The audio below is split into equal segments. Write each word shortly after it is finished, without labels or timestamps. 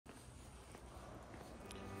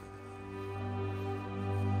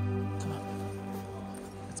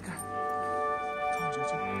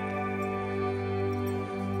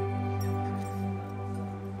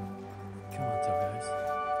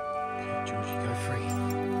go free. Go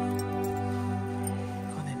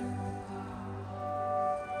on then.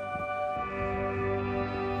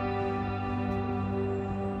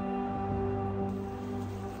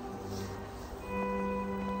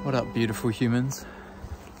 What up, beautiful humans?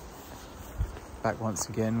 Back once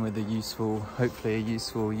again with a useful, hopefully a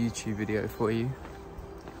useful YouTube video for you.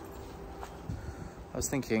 I was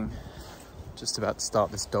thinking, just about to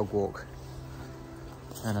start this dog walk,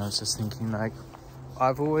 and I was just thinking, like,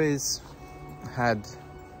 I've always had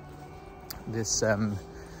this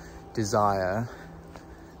desire,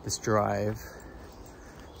 this drive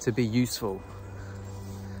to be useful.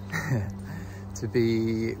 To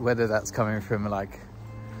be, whether that's coming from like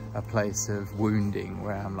a place of wounding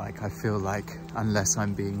where I'm like, I feel like unless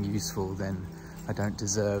I'm being useful, then I don't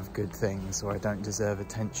deserve good things, or I don't deserve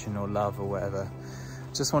attention or love or whatever.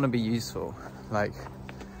 Just want to be useful. Like,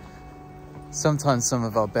 sometimes some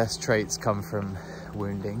of our best traits come from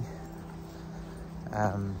wounding.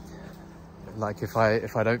 Like if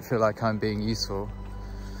I don't feel like I'm being useful,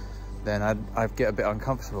 then I'd get a bit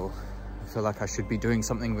uncomfortable. I feel like I should be doing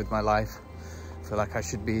something with my life. I feel like I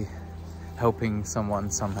should be helping someone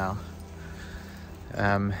somehow,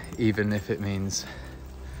 even if it means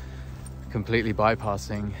completely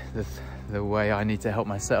bypassing the way I need to help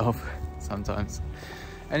myself sometimes.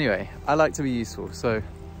 Anyway, I like to be useful, so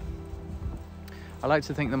I like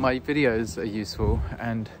to think that my videos are useful.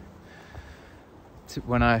 And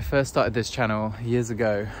when I first started this channel years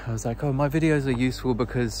ago, I was like, oh, my videos are useful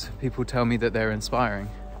because people tell me that they're inspiring.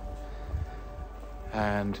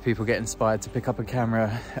 And people get inspired to pick up a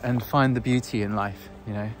camera and find the beauty in life,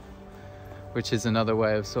 you know, which is another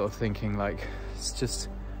way of sort of thinking, like, it's just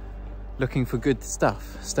looking for good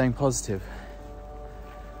stuff, staying positive.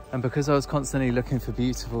 And because I was constantly looking for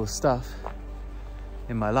beautiful stuff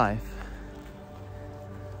in my life,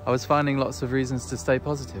 I was finding lots of reasons to stay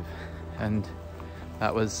positive. And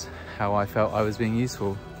that was how I felt I was being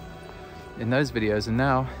useful in those videos. And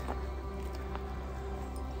now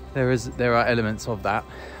there are elements of that,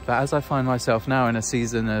 but as I find myself now in a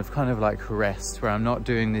season of kind of like rest, where I'm not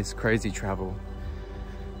doing this crazy travel,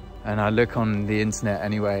 and I look on the internet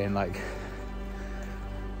anyway and like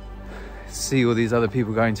see all these other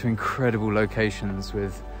people going to incredible locations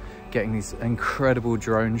with getting these incredible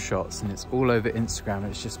drone shots, and it's all over Instagram.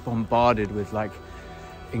 It's just bombarded with like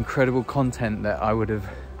incredible content that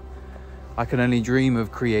I can only dream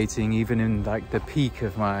of creating, even in like the peak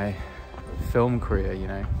of my film career, you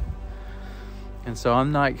know. And so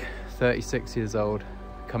I'm like 36 years old,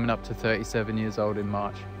 coming up to 37 years old in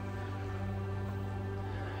March,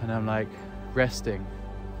 and I'm like resting.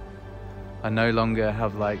 I no longer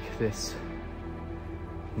have like this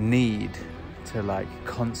need to like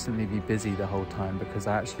constantly be busy the whole time, because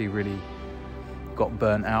I actually really got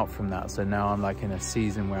burnt out from that. So now I'm like in a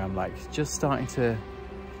season where I'm like just starting to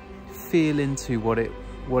feel into what it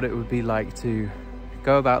would be like to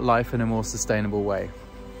go about life in a more sustainable way.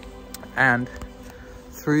 And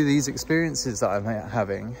through these experiences that I'm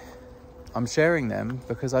having, I'm sharing them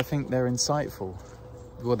because I think they're insightful.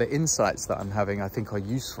 Well, the insights that I'm having I think are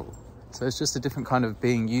useful. So it's just a different kind of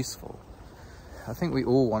being useful. I think we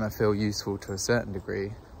all want to feel useful to a certain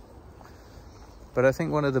degree, but I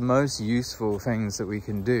think one of the most useful things that we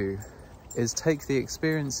can do is take the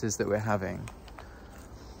experiences that we're having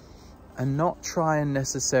and not try and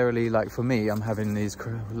necessarily, like for me, I'm having these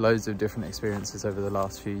loads of different experiences over the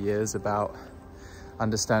last few years about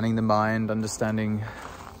understanding the mind, understanding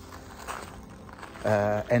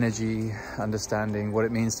energy, understanding what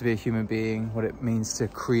it means to be a human being, what it means to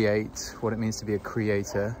create, what it means to be a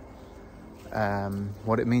creator,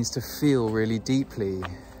 what it means to feel really deeply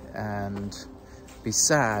and be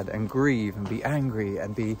sad and grieve and be angry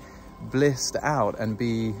and be blissed out and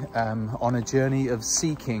be on a journey of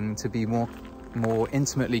seeking to be more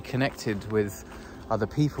intimately connected with other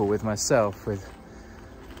people, with myself,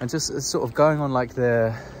 and just sort of going on like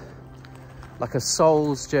a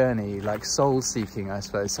soul's journey, like soul seeking, I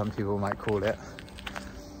suppose some people might call it.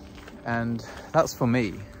 And that's for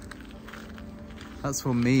me. That's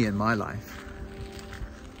for me in my life.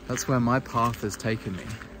 That's where my path has taken me.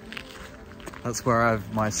 That's where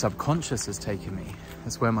my subconscious has taken me.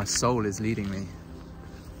 That's where my soul is leading me,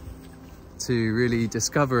 to really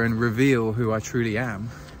discover and reveal who I truly am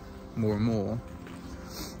more and more,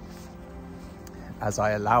 as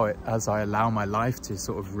I allow my life to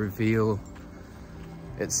sort of reveal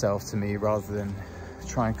itself to me rather than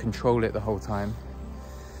try and control it the whole time.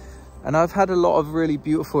 And I've had a lot of really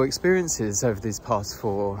beautiful experiences over these past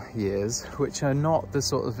 4 years, which are not the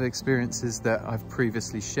sort of experiences that I've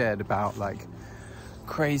previously shared about, like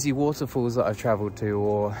crazy waterfalls that I've traveled to,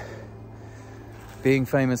 or being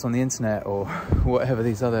famous on the internet or whatever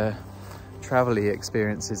these other travel-y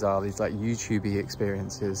experiences are, these like YouTube-y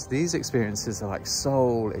experiences. These experiences are like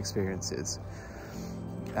soul experiences.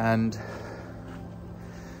 And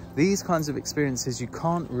these kinds of experiences, you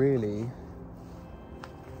can't really,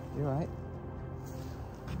 you're right,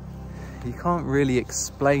 you can't really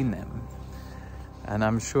explain them. And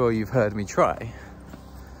I'm sure you've heard me try.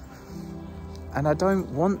 And I don't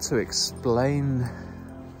want to explain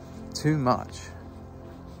too much.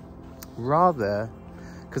 Rather,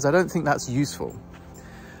 because I don't think that's useful.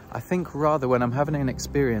 I think rather when I'm having an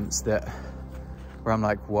experience where I'm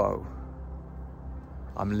like, whoa,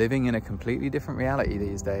 I'm living in a completely different reality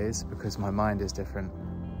these days because my mind is different,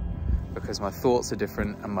 because my thoughts are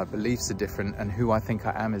different and my beliefs are different and who I think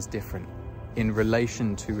I am is different in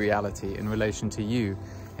relation to reality, in relation to you,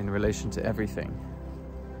 in relation to everything.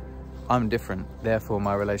 I'm different, therefore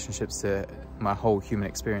my relationships to my whole human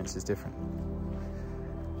experience is different.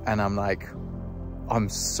 And I'm like, I'm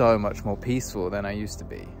so much more peaceful than I used to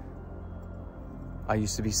be. I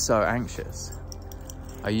used to be so anxious.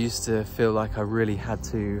 I used to feel like I really had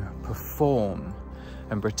to perform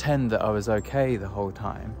and pretend that I was okay the whole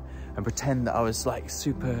time and pretend that I was like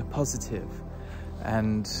super positive.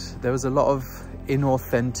 And there was a lot of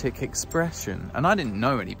inauthentic expression and I didn't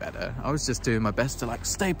know any better. I was just doing my best to like,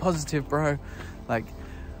 stay positive, bro. Like,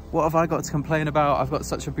 what have I got to complain about? I've got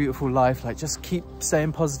such a beautiful life. Like, just keep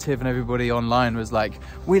staying positive. And everybody online was like,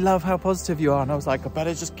 we love how positive you are. And I was like, I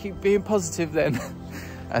better just keep being positive then.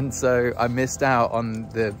 And so I missed out on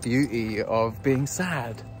the beauty of being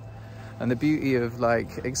sad and the beauty of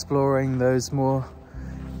like exploring those more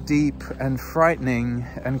deep and frightening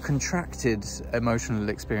and contracted emotional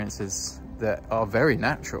experiences that are very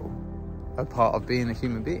natural, a part of being a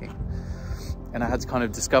human being. And I had to kind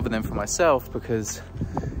of discover them for myself because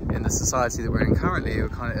in the society that we're in currently,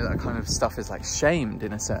 that kind of stuff is like shamed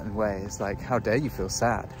in a certain way. It's like, how dare you feel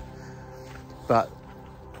sad? But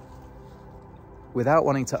without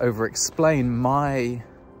wanting to over-explain my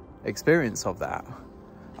experience of that,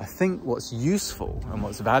 I think what's useful and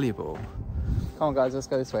what's valuable. Come on guys, let's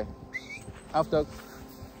go this way. Alf dog.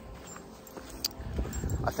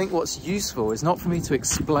 I think what's useful is not for me to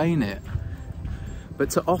explain it, but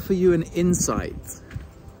to offer you an insight.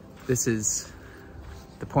 This is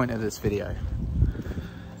the point of this video.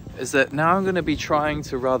 Is that now I'm going to be trying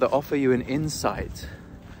to rather offer you an insight,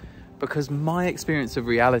 because my experience of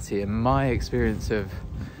reality and my experience of,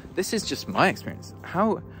 this is just my experience.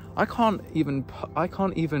 I can't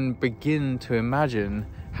even begin to imagine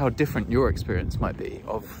how different your experience might be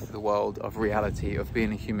of the world, of reality, of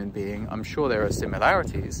being a human being. I'm sure there are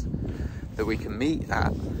similarities that we can meet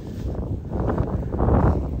at.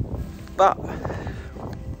 But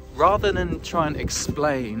rather than try and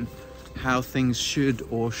explain how things should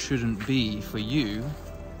or shouldn't be for you,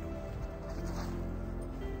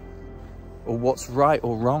 or what's right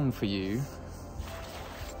or wrong for you,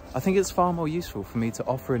 I think it's far more useful for me to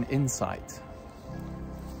offer an insight.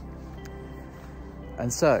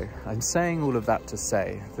 And so, I'm saying all of that to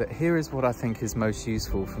say that here is what I think is most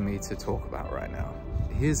useful for me to talk about right now.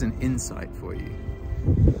 Here's an insight for you.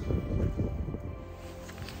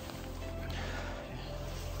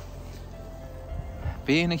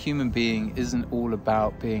 Being a human being isn't all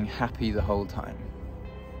about being happy the whole time.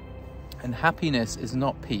 And happiness is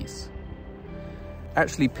not peace.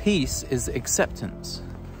 Actually, peace is acceptance.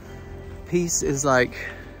 Peace is like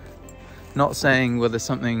not saying whether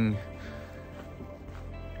something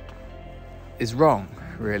is wrong,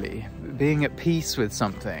 really. Being at peace with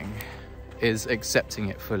something is accepting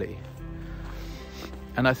it fully.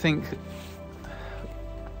 And I think,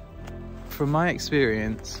 from my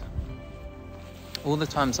experience, all the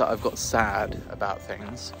times that I've got sad about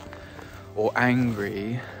things, or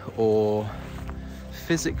angry, or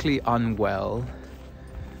physically unwell,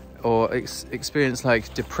 or experience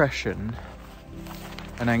like depression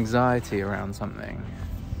and anxiety around something,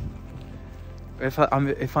 if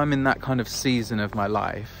I'm in that kind of season of my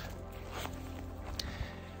life,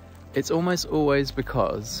 it's almost always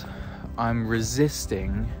because I'm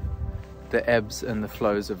resisting the ebbs and the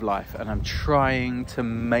flows of life, and I'm trying to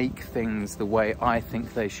make things the way I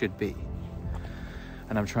think they should be,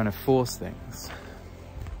 and I'm trying to force things,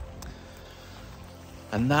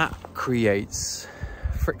 and that creates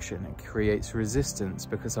friction, it creates resistance,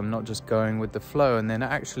 because I'm not just going with the flow. And then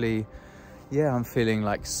actually, yeah, I'm feeling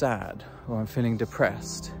like sad, or I'm feeling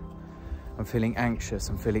depressed, I'm feeling anxious,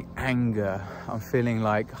 I'm feeling anger, I'm feeling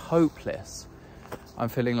like hopeless, I'm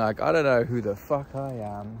feeling like I don't know who the fuck I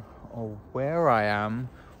am, or where I am,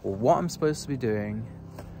 or what I'm supposed to be doing.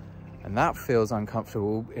 And that feels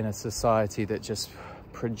uncomfortable in a society that just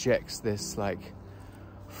projects this like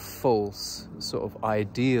false sort of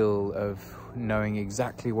ideal of knowing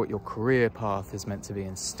exactly what your career path is meant to be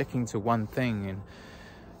and sticking to one thing, and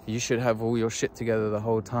you should have all your shit together the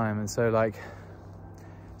whole time. And so like,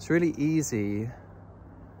 it's really easy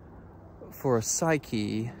for a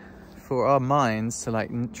psyche, for our minds to like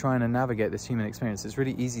trying to navigate this human experience. It's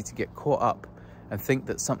really easy to get caught up and think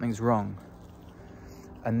that something's wrong.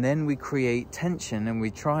 And then we create tension and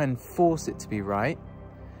we try and force it to be right.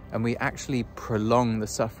 And we actually prolong the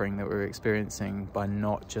suffering that we're experiencing by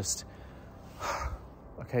not just,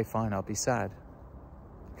 okay, fine, I'll be sad.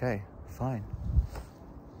 Okay, fine.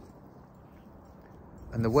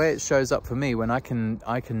 And the way it shows up for me, when I can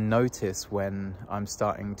notice when I'm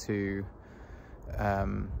starting to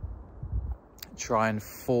try and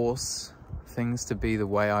force things to be the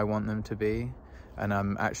way I want them to be, and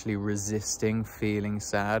I'm actually resisting feeling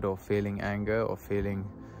sad or feeling anger or feeling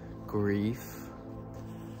grief,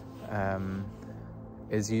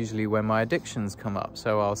 is usually when my addictions come up.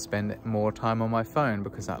 So I'll spend more time on my phone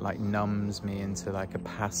because that like numbs me into like a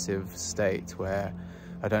passive state where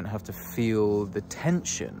I don't have to feel the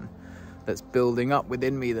tension that's building up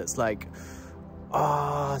within me that's like,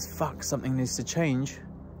 oh, fuck, something needs to change.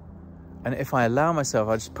 And if I allow myself,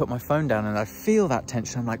 I just put my phone down and I feel that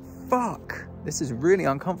tension. I'm like, fuck, this is really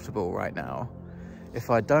uncomfortable right now. If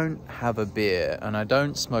I don't have a beer and I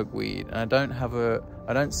don't smoke weed and I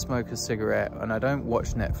don't smoke a cigarette and I don't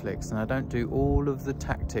watch Netflix and I don't do all of the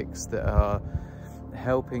tactics that are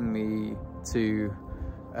helping me to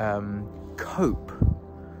cope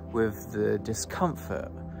with the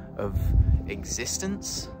discomfort of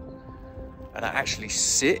existence, and I actually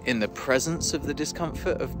sit in the presence of the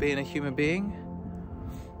discomfort of being a human being,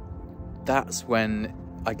 that's when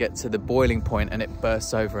I get to the boiling point and it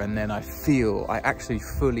bursts over, and then I actually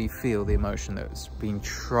fully feel the emotion that's been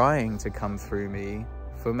trying to come through me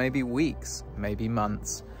for maybe weeks, maybe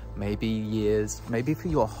months, maybe years, maybe for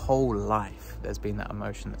your whole life. There's been that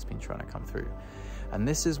emotion that's been trying to come through. And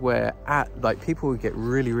this is where like people who get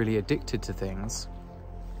really, really addicted to things,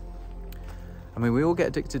 I mean, we all get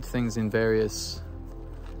addicted to things in various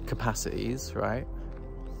capacities, right?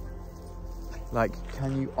 Like,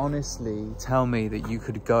 can you honestly tell me that you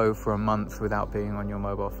could go for a month without being on your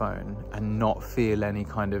mobile phone and not feel any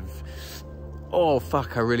kind of, oh,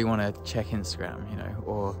 fuck, I really want to check Instagram, you know?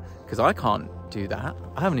 Or, because I can't do that.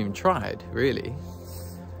 I haven't even tried, really.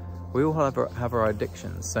 We all have our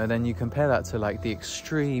addictions. So then you compare that to like the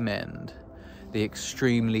extreme end, the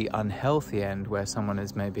extremely unhealthy end, where someone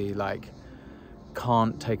is maybe like,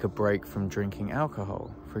 can't take a break from drinking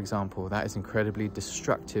alcohol, for example. That is incredibly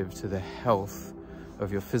destructive to the health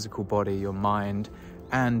of your physical body, your mind,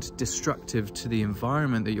 and destructive to the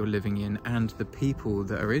environment that you're living in and the people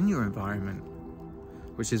that are in your environment,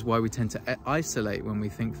 which is why we tend to isolate when we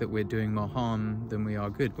think that we're doing more harm than we are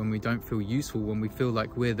good, when we don't feel useful, when we feel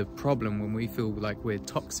like we're the problem, when we feel like we're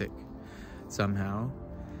toxic somehow.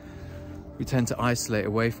 We tend to isolate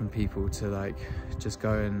away from people to like just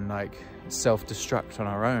go and like self-destruct on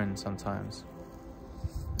our own sometimes.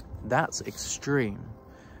 That's extreme.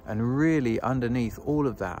 And really underneath all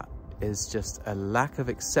of that is just a lack of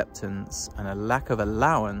acceptance and a lack of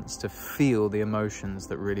allowance to feel the emotions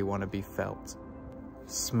that really want to be felt.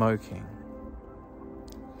 Smoking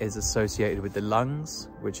is associated with the lungs,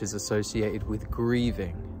 which is associated with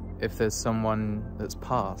grieving. If there's someone that's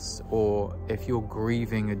passed, or if you're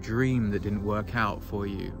grieving a dream that didn't work out for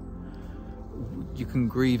you, you can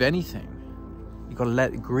grieve anything. You gotta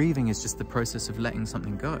grieving is just the process of letting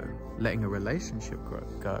something go, letting a relationship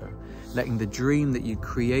go, letting the dream that you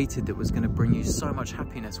created that was gonna bring you so much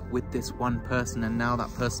happiness with this one person, and now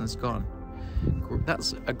that person's gone.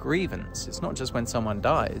 That's a grievance. It's not just when someone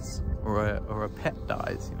dies or a pet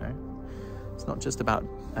dies, you know. It's not just about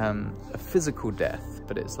a physical death,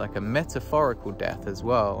 but it's like a metaphorical death as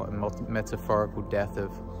well. A metaphorical death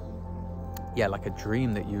of, yeah, like a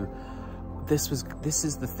dream that you, this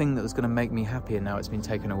is the thing that was going to make me happy, and now it's been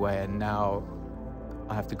taken away, and now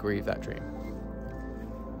I have to grieve that dream.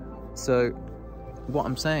 So what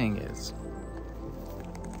I'm saying is,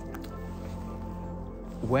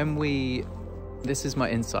 this is my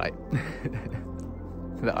insight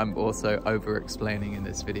that I'm also over-explaining in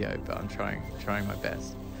this video, but I'm trying my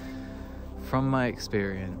best. From my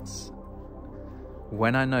experience,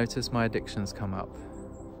 when I notice my addictions come up,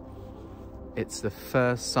 it's the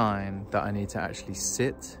first sign that I need to actually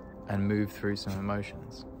sit and move through some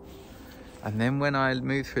emotions. And then when I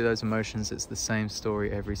move through those emotions, it's the same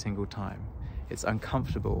story every single time. It's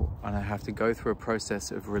uncomfortable, and I have to go through a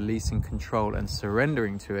process of releasing control and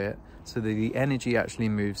surrendering to it so that the energy actually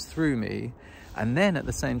moves through me, And then at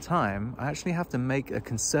the same time, I actually have to make a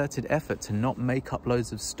concerted effort to not make up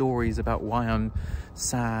loads of stories about why I'm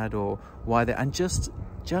sad or why and just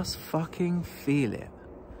fucking feel it.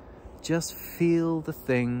 Just feel the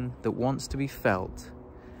thing that wants to be felt.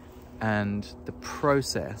 And the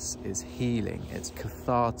process is healing, it's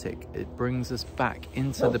cathartic, it brings us back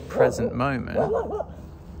into the present moment.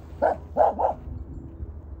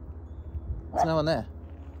 There's no one there.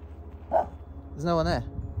 There's no one there.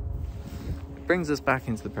 It brings us back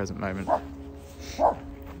into the present moment.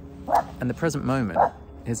 And the present moment,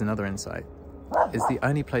 here's another insight, is the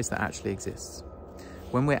only place that actually exists.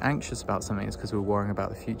 When we're anxious about something, it's because we're worrying about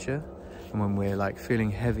the future. And when we're like feeling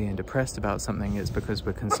heavy and depressed about something, it's because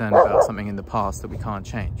we're concerned about something in the past that we can't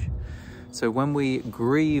change. So when we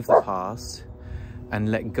grieve the past and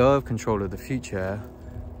let go of control of the future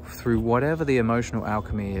through whatever the emotional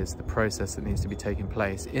alchemy is, the process that needs to be taking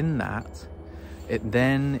place in that, it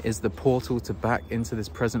then is the portal to back into this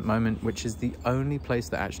present moment, which is the only place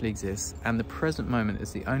that actually exists. And the present moment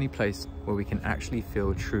is the only place where we can actually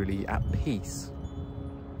feel truly at peace.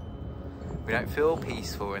 We don't feel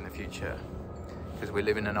peaceful in the future because we're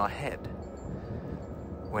living in our head.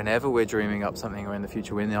 Whenever we're dreaming up something or in the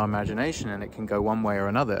future, we're in our imagination, and it can go one way or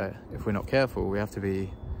another if we're not careful. We have to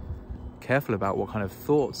be careful about what kind of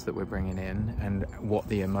thoughts that we're bringing in and what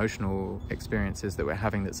the emotional experiences that we're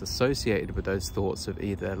having that's associated with those thoughts of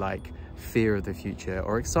either like fear of the future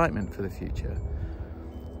or excitement for the future.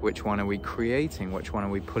 Which one are we creating? Which one are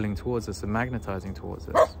we pulling towards us and magnetizing towards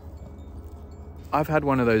us? I've had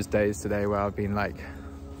one of those days today where I've been like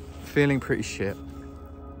feeling pretty shit.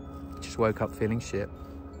 Just woke up feeling shit.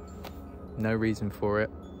 No reason for it.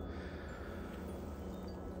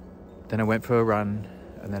 Then I went for a run,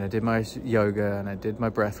 and then I did my yoga, and I did my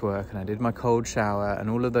breath work, and I did my cold shower, and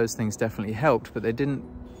all of those things definitely helped, but they didn't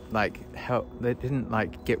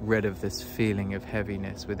get rid of this feeling of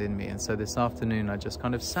heaviness within me. And so this afternoon I just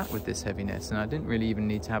kind of sat with this heaviness, and I didn't really even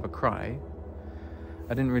need to have a cry.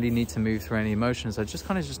 I didn't really need to move through any emotions. I just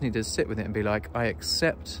needed to sit with it and be like, I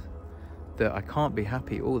accept that I can't be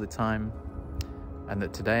happy all the time, and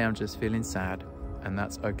that today I'm just feeling sad, and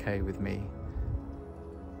that's okay with me.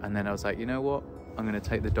 And then I was like, you know what? I'm gonna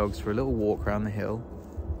take the dogs for a little walk around the hill,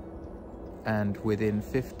 and within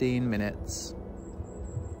 15 minutes,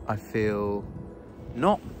 I feel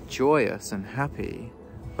not joyous and happy,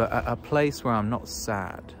 but at a place where I'm not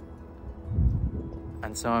sad.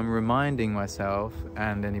 And so I'm reminding myself,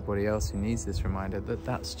 and anybody else who needs this reminder, that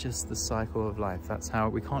that's just the cycle of life. That's how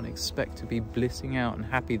we can't expect to be blissing out and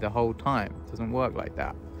happy the whole time. It doesn't work like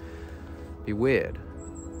that. It'd be weird.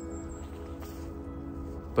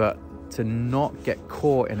 But to not get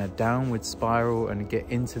caught in a downward spiral and get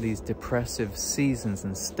into these depressive seasons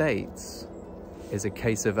and states is a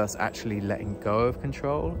case of us actually letting go of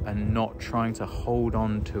control and not trying to hold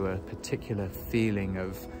on to a particular feeling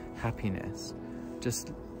of happiness.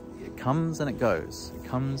 Just, it comes and it goes. It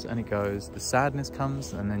comes and it goes. The sadness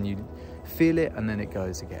comes and then you feel it and then it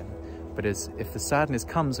goes again. But if the sadness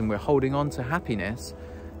comes and we're holding on to happiness,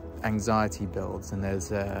 anxiety builds, and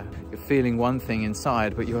there's you're feeling one thing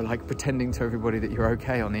inside, but you're like pretending to everybody that you're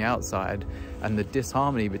okay on the outside, and the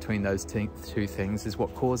disharmony between those two things is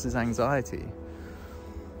what causes anxiety.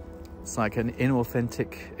 It's like an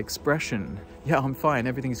inauthentic expression. Yeah, I'm fine,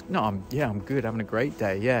 everything's, no, I'm good, having a great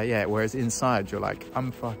day, yeah. Whereas inside you're like,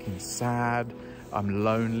 I'm fucking sad, I'm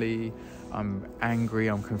lonely, I'm angry,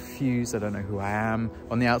 I'm confused, I don't know who I am.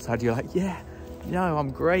 On the outside you're like, yeah, no,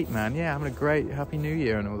 I'm great, man, yeah, having a great happy new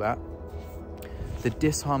year and all that. The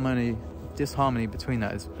disharmony between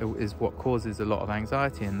that is what causes a lot of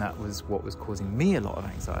anxiety, and that was what was causing me a lot of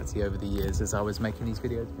anxiety over the years as I was making these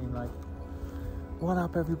videos, being like, what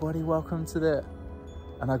up everybody, welcome to the...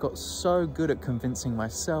 And I got so good at convincing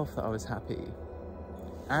myself that I was happy,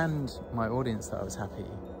 and my audience that I was happy,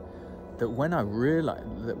 that when I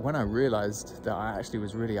realized that I actually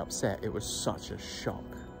was really upset, it was such a shock.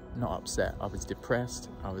 Not upset, I was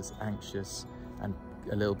depressed, I was anxious, and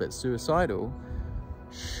a little bit suicidal.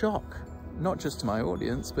 Shock, not just to my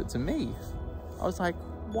audience, but to me. I was like,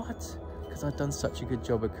 what? Because I'd done such a good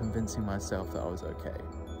job of convincing myself that I was okay,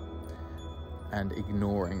 and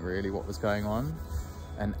ignoring really what was going on.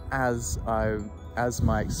 And as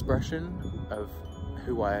my expression of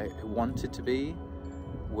who I wanted to be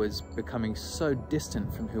was becoming so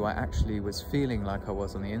distant from who I actually was feeling like I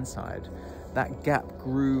was on the inside, that gap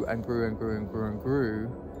grew and grew and grew and grew and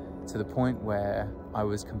grew to the point where I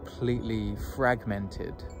was completely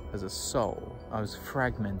fragmented as a soul. I was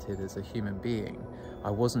fragmented as a human being.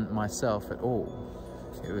 I wasn't myself at all.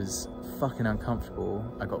 It was fucking uncomfortable.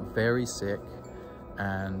 I got very sick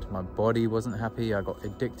and my body wasn't happy. I got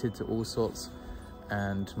addicted to all sorts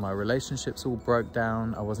and my relationships all broke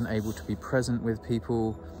down. I wasn't able to be present with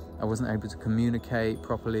people. I wasn't able to communicate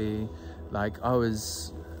properly. Like, I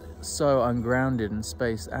was so ungrounded and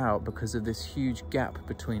spaced out because of this huge gap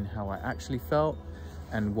between how I actually felt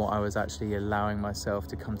and what I was actually allowing myself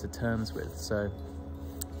to come to terms with. So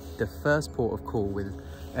the first port of call with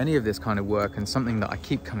any of this kind of work, and something that I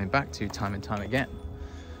keep coming back to time and time again,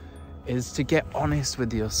 is to get honest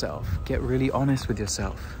with yourself. Get really honest with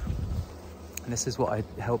yourself. And this is what I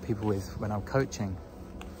help people with when I'm coaching.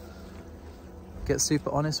 Get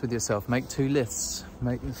super honest with yourself. Make 2 lists.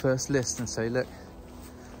 Make the first list and say, look,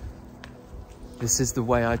 this is the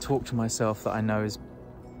way I talk to myself that I know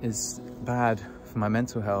is bad for my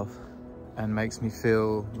mental health and makes me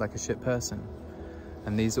feel like a shit person.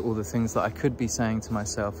 And these are all the things that I could be saying to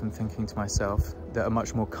myself and thinking to myself that are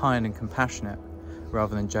much more kind and compassionate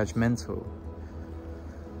rather than judgmental.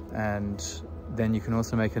 And then you can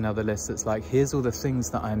also make another list that's like, here's all the things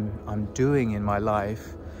that I'm doing in my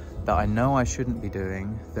life that I know I shouldn't be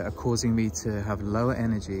doing, that are causing me to have lower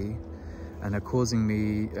energy and are causing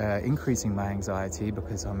me, increasing my anxiety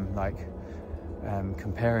because I'm like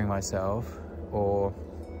comparing myself, or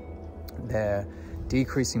they're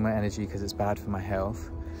decreasing my energy because it's bad for my health.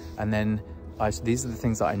 And then these are the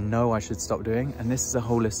things that I know I should stop doing, and this is a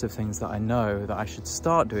whole list of things that I know that I should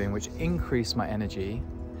start doing, which increase my energy,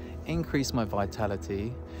 increase my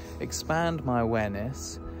vitality, expand my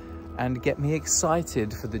awareness, and get me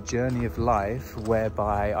excited for the journey of life,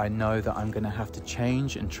 whereby I know that I'm going to have to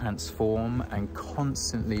change and transform and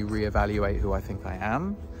constantly reevaluate who I think I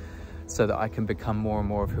am, so that I can become more and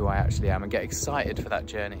more of who I actually am, and get excited for that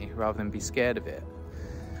journey rather than be scared of it.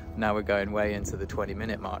 Now we're going way into the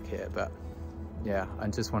 20-minute mark here, but yeah, I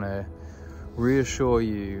just want to reassure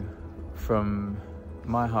you from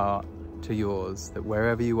my heart to yours that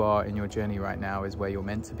wherever you are in your journey right now is where you're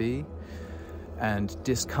meant to be. And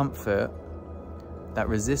discomfort, that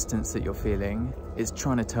resistance that you're feeling, is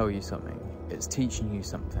trying to tell you something. It's teaching you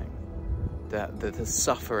something. That the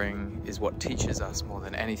suffering is what teaches us more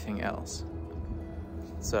than anything else.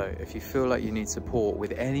 So if you feel like you need support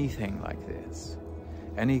with anything like this,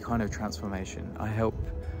 any kind of transformation, I help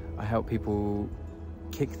people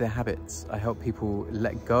kick their habits. I help people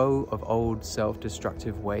let go of old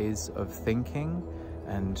self-destructive ways of thinking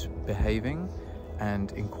and behaving,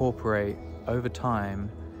 and incorporate over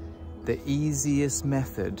time the easiest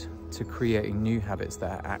method to creating new habits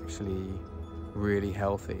that are actually really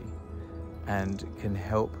healthy and can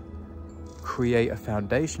help create a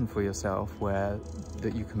foundation for yourself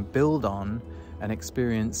that you can build on and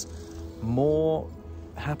experience more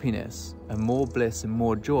happiness and more bliss and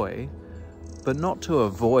more joy, but not to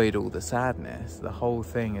avoid all the sadness. The whole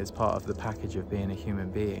thing is part of the package of being a human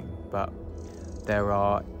being. But there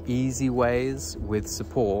are easy ways with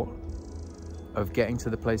support of getting to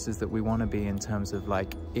the places that we want to be in terms of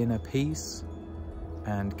like inner peace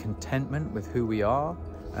and contentment with who we are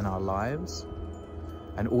and our lives,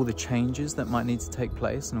 and all the changes that might need to take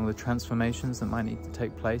place and all the transformations that might need to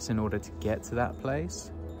take place in order to get to that place.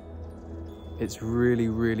 It's really,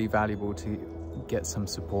 really valuable to get some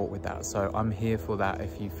support with that. So I'm here for that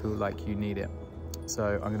if you feel like you need it.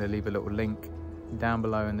 So I'm going to leave a little link down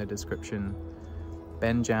below in the description,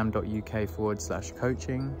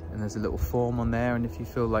 benjam.uk/coaching, and there's a little form on there, and if you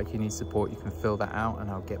feel like you need support, you can fill that out and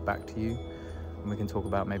I'll get back to you and we can talk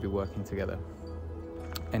about maybe working together.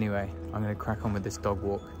 Anyway, I'm going to crack on with this dog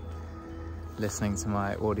walk, listening to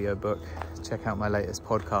my audiobook. Check out my latest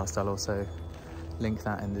podcast. I'll also link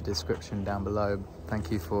that in the description down below. Thank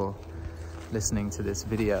you for listening to this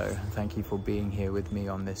video. Thank you for being here with me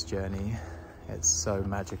on this journey. It's so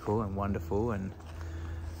magical and wonderful, and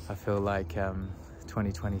I feel like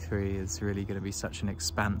 2023 is really going to be such an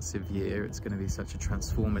expansive year. It's going to be such a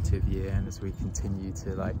transformative year, and as we continue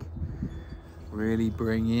to like really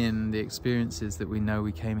bring in the experiences that we know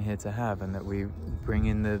we came here to have, and that we bring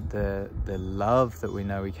in the love that we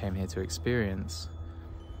know we came here to experience,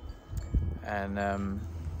 and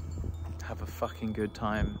have a fucking good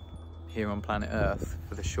time here on planet Earth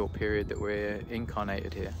for the short period that we're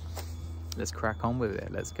incarnated here. Let's crack on with it.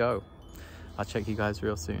 Let's go. I'll check you guys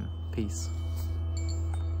real soon. Peace.